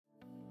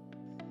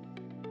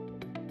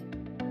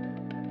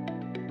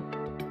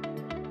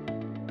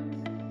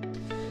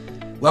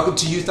Welcome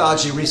to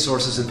Youthology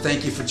Resources, and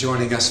thank you for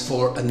joining us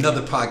for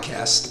another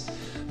podcast.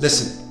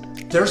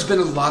 Listen, there's been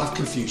a lot of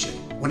confusion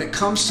when it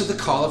comes to the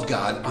call of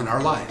God on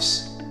our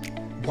lives.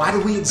 Why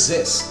do we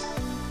exist?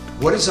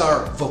 What is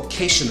our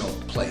vocational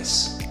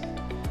place?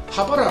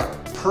 How about our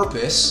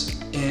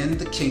purpose in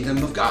the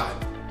kingdom of God?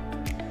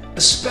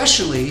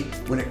 Especially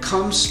when it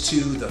comes to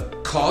the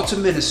call to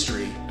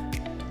ministry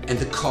and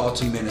the call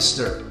to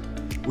minister.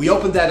 We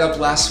opened that up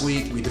last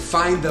week. We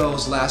defined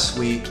those last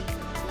week.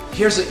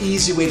 Here's an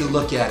easy way to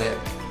look at it.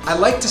 I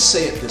like to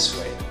say it this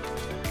way.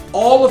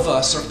 All of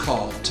us are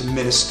called to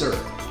minister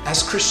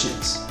as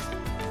Christians,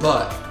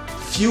 but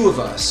few of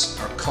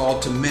us are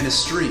called to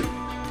ministry.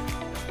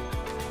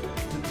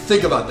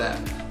 Think about that.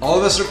 All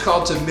of us are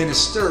called to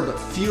minister, but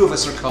few of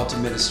us are called to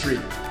ministry.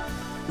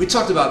 We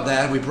talked about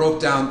that. We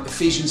broke down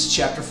Ephesians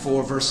chapter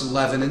 4, verse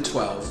 11 and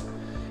 12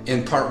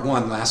 in part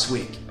 1 last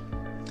week.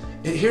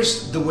 And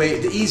here's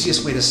the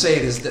easiest way to say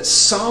it is that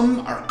some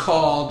are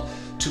called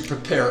to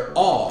prepare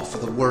all for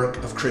the work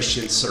of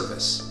Christian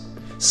service.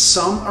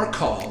 Some are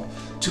called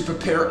to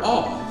prepare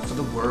all for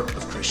the work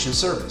of Christian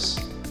service.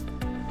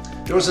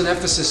 There was an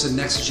emphasis in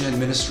Next Gen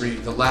ministry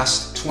the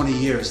last 20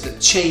 years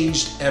that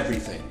changed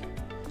everything.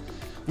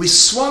 We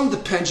swung the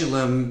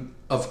pendulum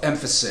of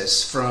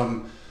emphasis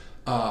from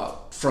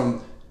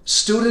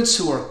students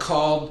who are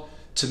called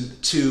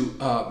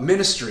to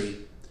ministry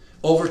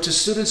over to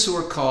students who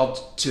are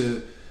called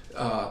to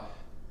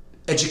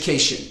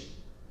education,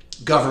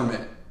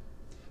 government,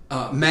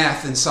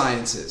 math and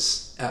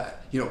sciences,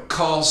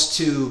 calls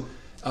to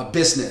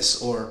business,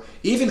 or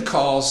even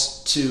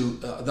calls to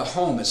the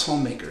home as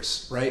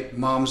homemakers, right?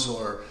 Moms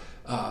or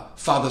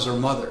fathers or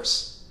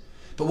mothers.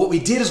 But what we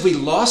did is we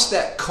lost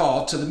that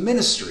call to the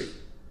ministry,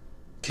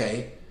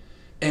 okay?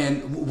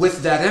 And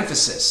with that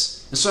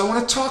emphasis. And so I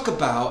want to talk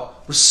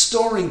about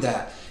restoring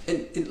that.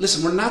 And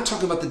listen, we're not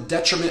talking about the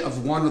detriment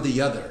of one or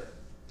the other.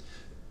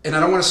 And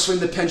I don't want to swing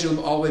the pendulum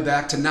all the way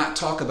back to not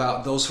talk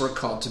about those who are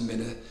called to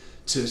minister,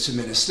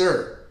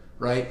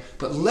 right?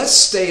 But let's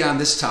stay on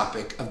this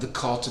topic of the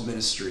call to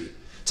ministry.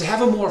 To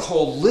have a more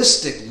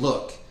holistic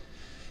look,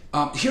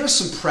 here are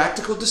some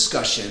practical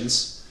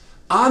discussions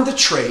on the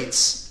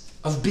traits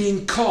of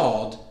being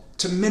called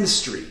to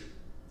ministry,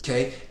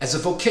 okay? As a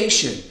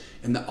vocation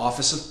in the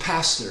office of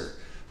pastor,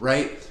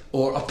 right?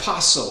 Or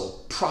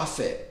apostle,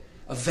 prophet,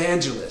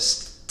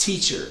 evangelist,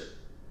 teacher.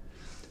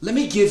 Let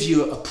me give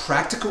you a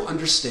practical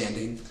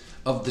understanding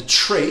of the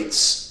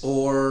traits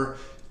or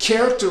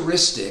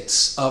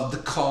characteristics of the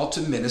call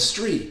to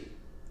ministry.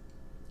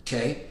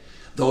 Okay?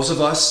 Those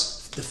of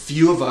us, the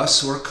few of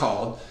us who are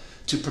called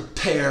to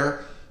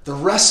prepare the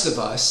rest of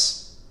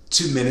us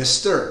to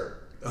minister.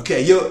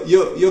 Okay,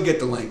 you'll get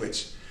the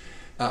language.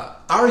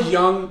 Our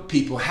young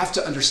people have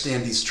to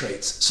understand these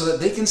traits so that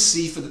they can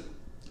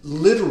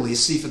literally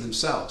see for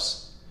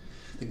themselves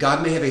that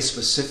God may have a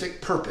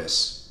specific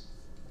purpose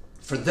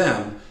for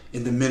them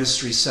in the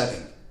ministry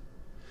setting.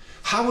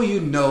 How will you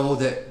know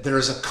that there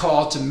is a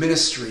call to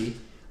ministry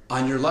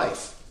on your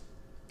life?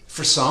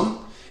 For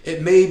some,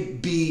 it may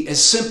be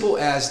as simple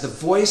as the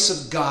voice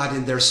of God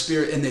in their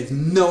spirit, and they've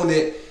known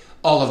it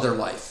all of their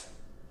life.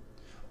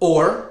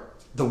 Or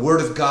the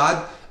word of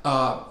God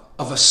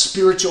of a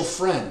spiritual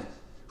friend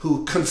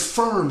who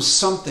confirms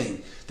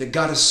something that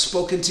God has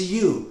spoken to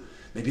you.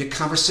 Maybe a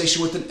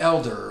conversation with an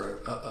elder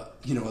or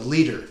a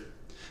leader.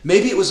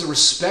 Maybe it was a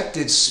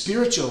respected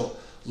spiritual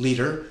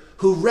leader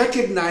who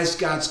recognized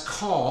God's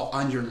call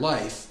on your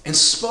life and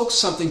spoke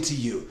something to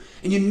you,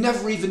 and you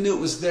never even knew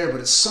it was there,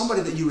 but it's somebody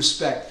that you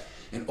respect,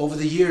 and over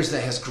the years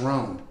that has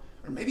grown.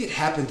 Or maybe it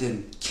happened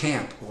in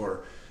camp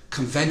or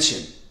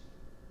convention.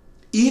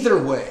 Either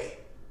way,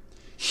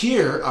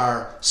 here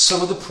are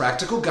some of the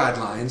practical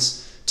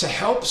guidelines to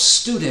help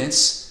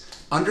students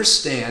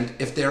understand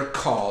if they're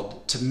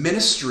called to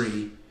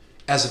ministry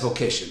as a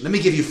vocation. Let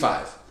me give you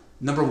 5.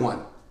 Number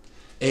 1,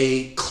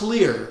 a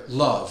clear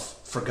love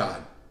for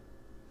God.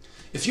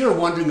 If you're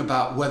wondering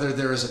about whether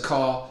there is a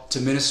call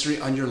to ministry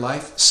on your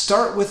life,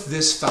 start with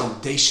this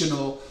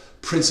foundational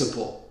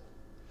principle.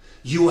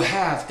 You will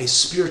have a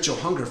spiritual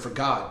hunger for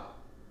God.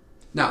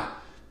 Now,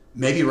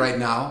 maybe right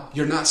now,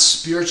 you're not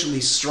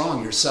spiritually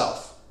strong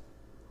yourself,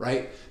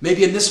 right?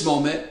 Maybe in this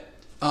moment,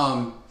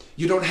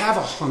 you don't have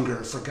a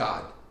hunger for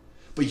God,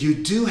 but you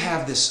do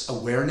have this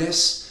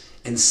awareness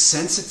and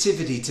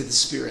sensitivity to the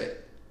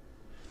Spirit.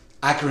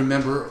 I can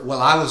remember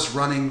while I was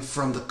running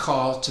from the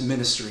call to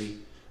ministry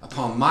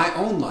upon my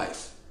own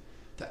life,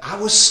 that I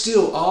was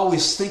still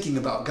always thinking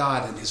about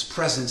God and His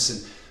presence,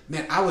 and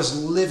man, I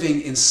was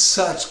living in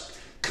such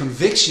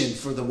conviction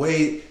for the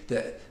way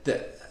I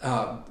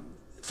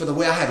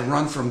had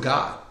run from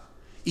God.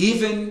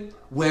 Even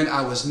when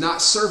I was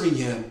not serving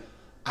Him,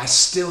 I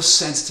still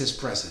sensed His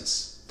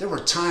presence. There were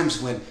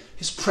times when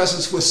His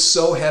presence was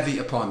so heavy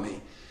upon me,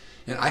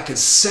 and I could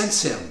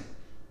sense Him.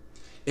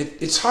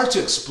 It's hard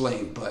to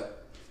explain,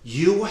 but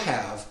you will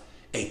have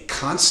a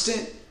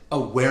constant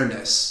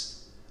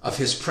awareness of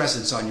His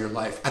presence on your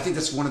life. I think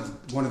that's one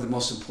of the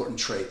most important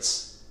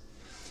traits.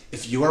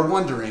 If you are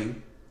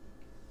wondering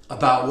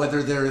about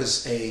whether there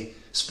is a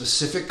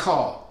specific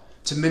call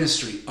to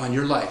ministry on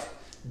your life,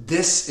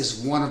 this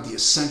is one of the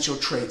essential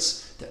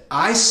traits that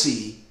I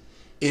see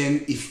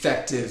in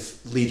effective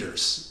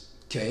leaders.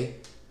 Okay?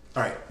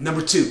 All right,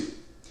 number two.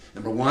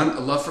 Number one, a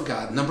love for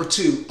God. Number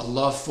two, a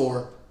love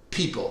for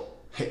people.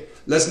 Hey,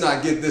 let's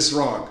not get this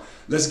wrong.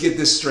 Let's get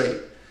this straight.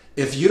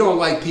 If you don't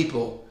like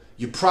people,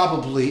 you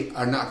probably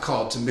are not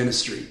called to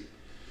ministry.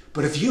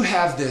 But if you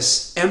have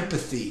this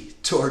empathy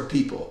toward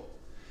people,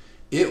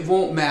 it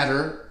won't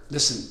matter,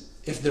 listen,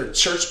 if they're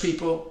church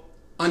people,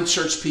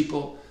 unchurched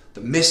people,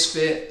 the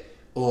misfit,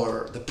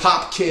 or the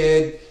pop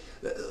kid,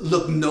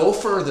 look no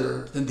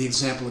further than the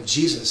example of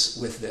Jesus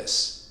with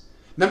this.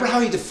 Remember how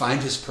he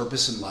defined his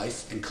purpose in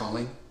life and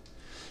calling?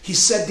 He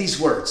said these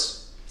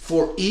words,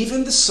 "For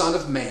even the Son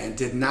of Man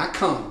did not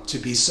come to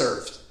be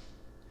served,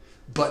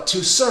 but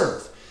to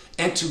serve,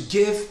 and to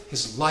give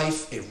his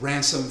life a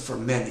ransom for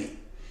many."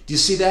 Do you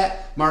see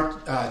that?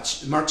 Mark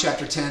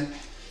chapter 10.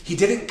 He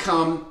didn't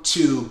come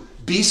to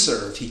be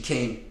served. He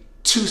came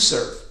to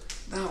serve.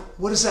 Now,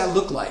 what does that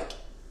look like?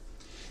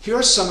 Here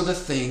are some of the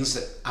things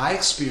that I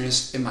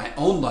experienced in my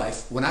own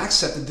life when I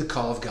accepted the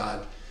call of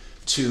God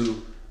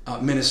to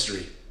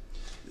ministry.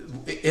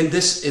 In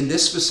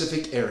this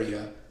specific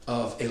area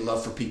of a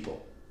love for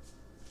people,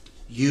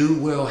 you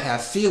will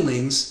have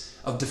feelings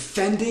of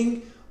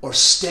defending or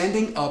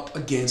standing up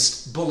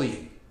against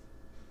bullying.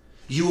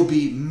 You will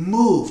be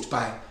moved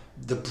by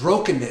the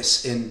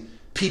brokenness in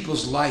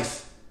people's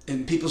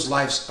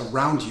lives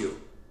around you.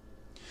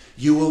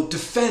 You will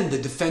defend the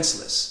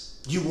defenseless.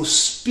 You will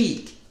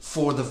speak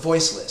for the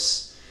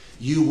voiceless.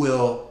 You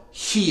will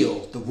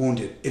heal the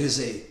wounded. It is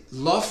a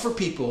love for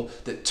people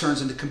that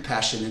turns into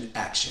compassion and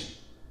action.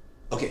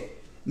 Okay,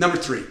 number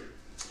three,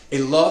 a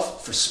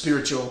love for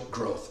spiritual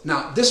growth.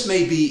 Now, this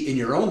may be in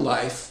your own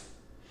life,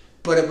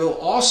 but it will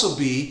also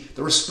be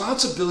the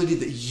responsibility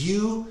that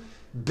you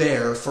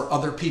bear for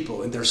other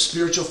people in their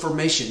spiritual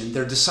formation, in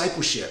their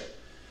discipleship.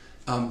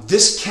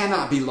 This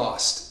cannot be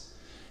lost.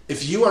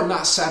 If you are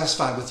not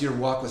satisfied with your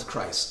walk with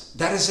Christ,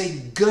 that is a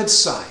good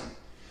sign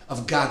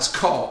of God's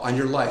call on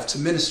your life to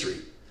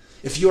ministry.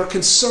 If you are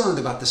concerned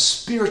about the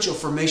spiritual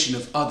formation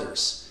of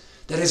others,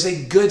 that is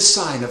a good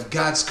sign of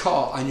God's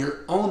call on your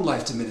own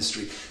life to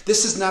ministry.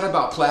 This is not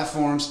about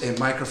platforms and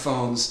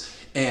microphones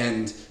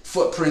and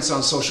footprints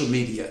on social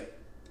media.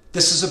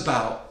 This is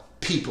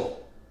about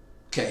people,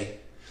 okay?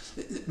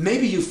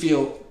 Maybe you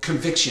feel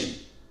conviction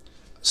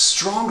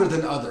stronger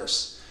than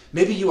others.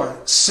 Maybe you are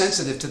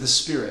sensitive to the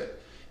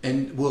Spirit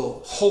and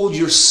will hold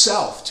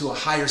yourself to a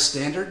higher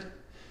standard.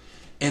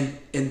 And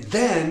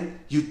then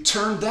you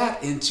turn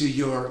that into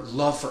your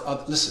love for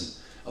others.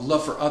 Listen, a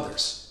love for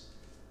others.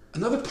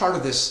 Another part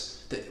of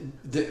this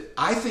that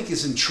I think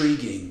is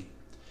intriguing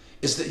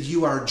is that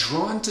you are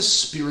drawn to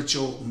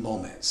spiritual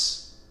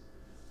moments,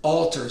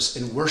 altars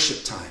and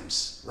worship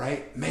times,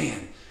 right?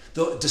 Man,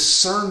 your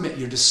discernment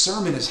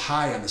is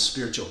high on the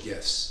spiritual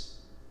gifts.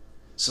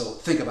 So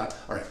think about it.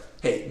 All right.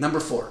 Hey, number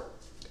four,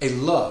 a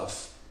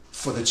love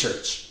for the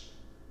church.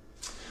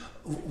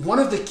 One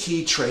of the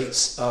key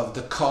traits of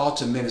the call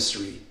to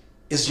ministry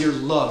is your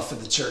love for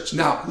the church.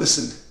 Now,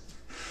 listen,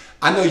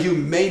 I know you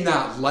may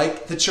not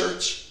like the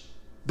church,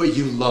 but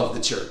you love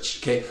the church,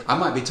 okay? I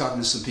might be talking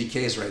to some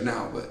PKs right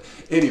now, but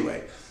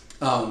anyway,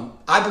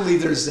 I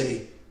believe there's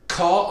a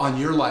call on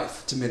your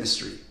life to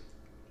ministry.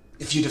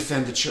 If you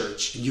defend the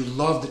church and you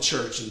love the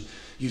church and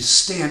you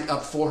stand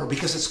up for her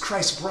because it's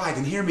Christ's bride.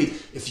 And hear me,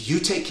 if you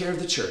take care of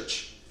the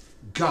church,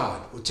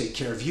 God will take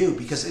care of you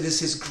because it is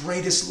his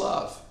greatest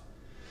love.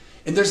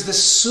 And there's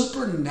this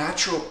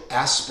supernatural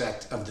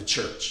aspect of the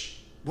church.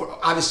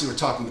 Obviously, we're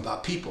talking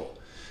about people,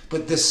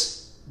 but the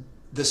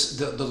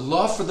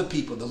love for the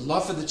people, the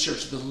love for the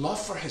church, the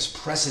love for his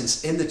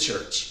presence in the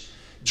church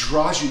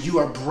draws you. You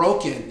are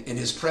broken in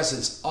his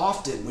presence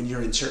often when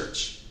you're in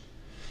church.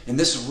 And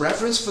this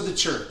reverence for the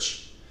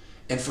church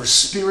and for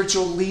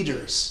spiritual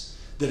leaders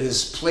that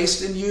is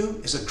placed in you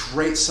is a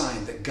great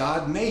sign that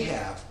God may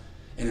have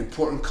an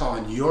important call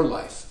in your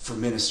life for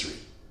ministry.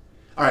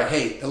 All right,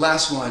 hey, the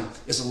last one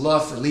is a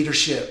love for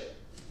leadership,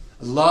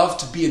 a love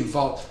to be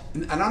involved.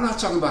 And I'm not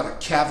talking about a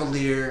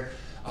cavalier,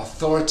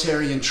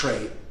 authoritarian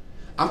trait.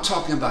 I'm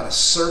talking about a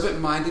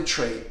servant-minded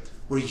trait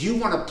where you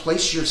want to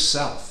place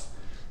yourself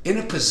in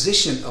a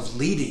position of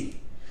leading.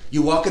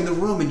 You walk in the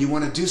room and you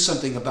want to do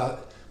something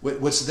about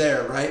what's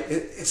there, right?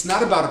 It's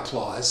not about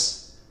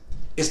applause.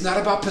 It's not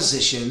about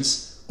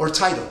positions or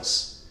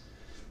titles.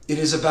 It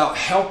is about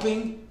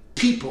helping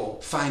people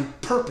find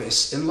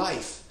purpose in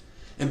life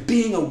and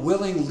being a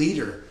willing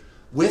leader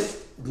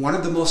with one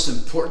of the most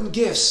important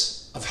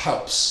gifts of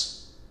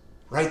helps,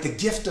 right? The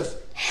gift of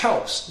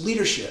helps,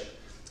 leadership.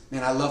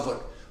 Man, I love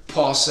what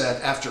Paul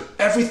said after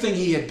everything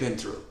he had been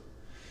through.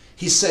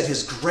 He said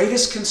his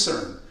greatest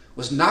concern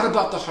was not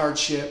about the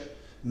hardship,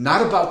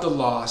 not about the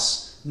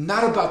loss,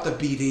 not about the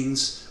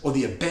beatings or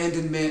the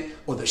abandonment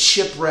or the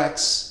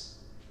shipwrecks.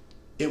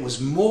 It was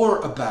more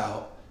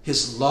about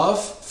his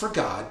love for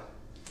God,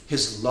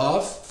 his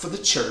love for the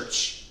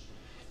church,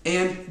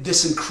 and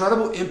this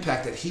incredible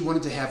impact that he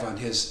wanted to have on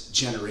his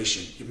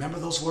generation. You remember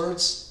those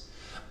words?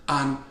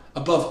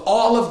 above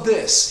all of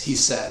this, he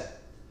said,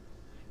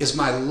 is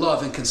my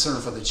love and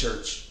concern for the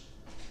church.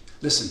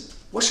 Listen,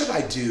 what should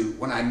I do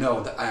when I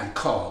know that I am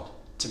called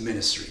to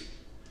ministry?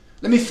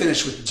 Let me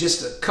finish with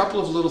just a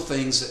couple of little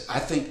things that I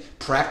think,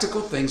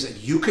 practical things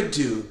that you could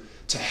do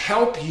to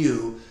help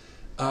you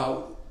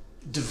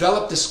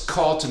develop this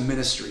call to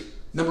ministry.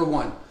 Number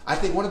one, I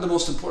think one of the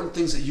most important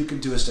things that you can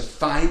do is to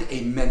find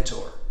a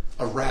mentor,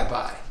 a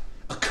rabbi,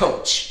 a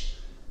coach.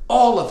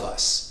 All of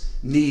us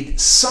need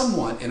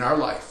someone in our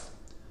life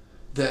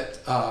that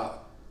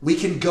we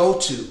can go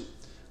to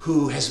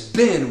who has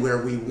been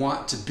where we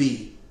want to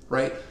be,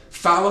 right?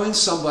 Following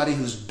somebody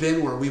who's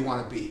been where we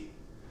want to be.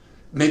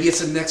 Maybe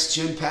it's a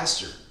next-gen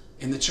pastor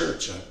in the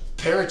church, a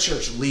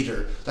parachurch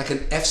leader, like an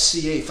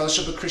FCA,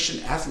 Fellowship of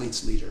Christian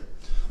Athletes leader,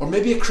 or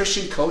maybe a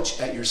Christian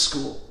coach at your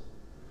school.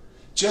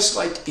 Just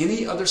like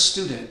any other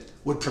student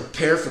would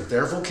prepare for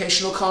their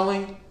vocational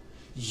calling,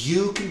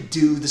 you can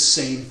do the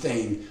same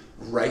thing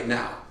right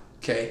now,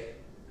 okay?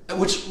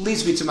 Which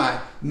leads me to my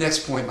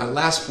next point, my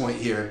last point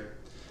here.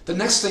 The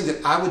next thing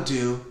that I would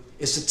do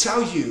is to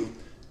tell you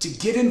to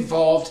get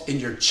involved in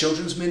your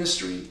children's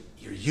ministry,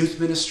 your youth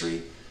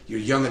ministry, your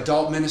young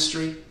adult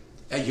ministry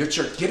at your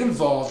church. Get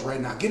involved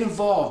right now. Get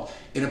involved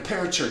in a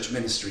parachurch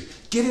ministry.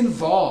 Get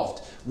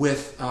involved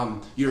with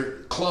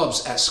your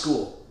clubs at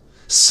school.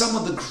 Some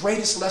of the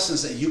greatest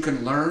lessons that you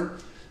can learn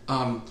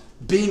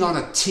being on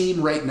a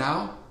team right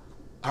now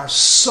are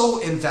so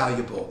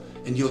invaluable,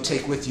 and you'll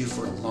take with you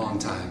for a long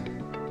time.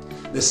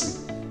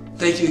 Listen,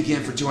 thank you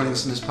again for joining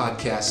us in this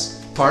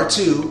podcast, part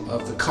 2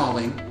 of the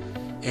calling,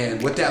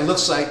 and what that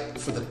looks like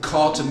for the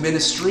call to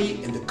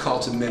ministry and the call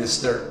to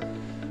minister,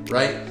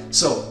 right?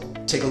 So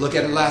take a look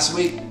at it last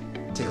week,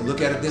 take a look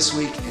at it this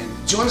week,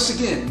 and join us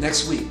again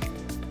next week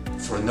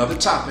for another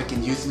topic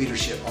in youth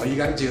leadership. All you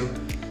got to do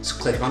is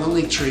click on the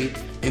link tree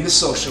in the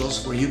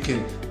socials where you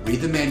can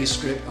read the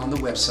manuscript on the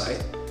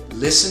website,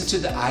 listen to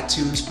the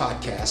iTunes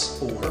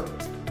podcast, or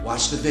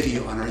watch the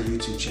video on our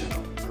YouTube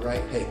channel. All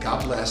right? Hey,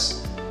 God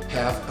bless.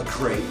 Have a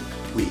great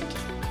week.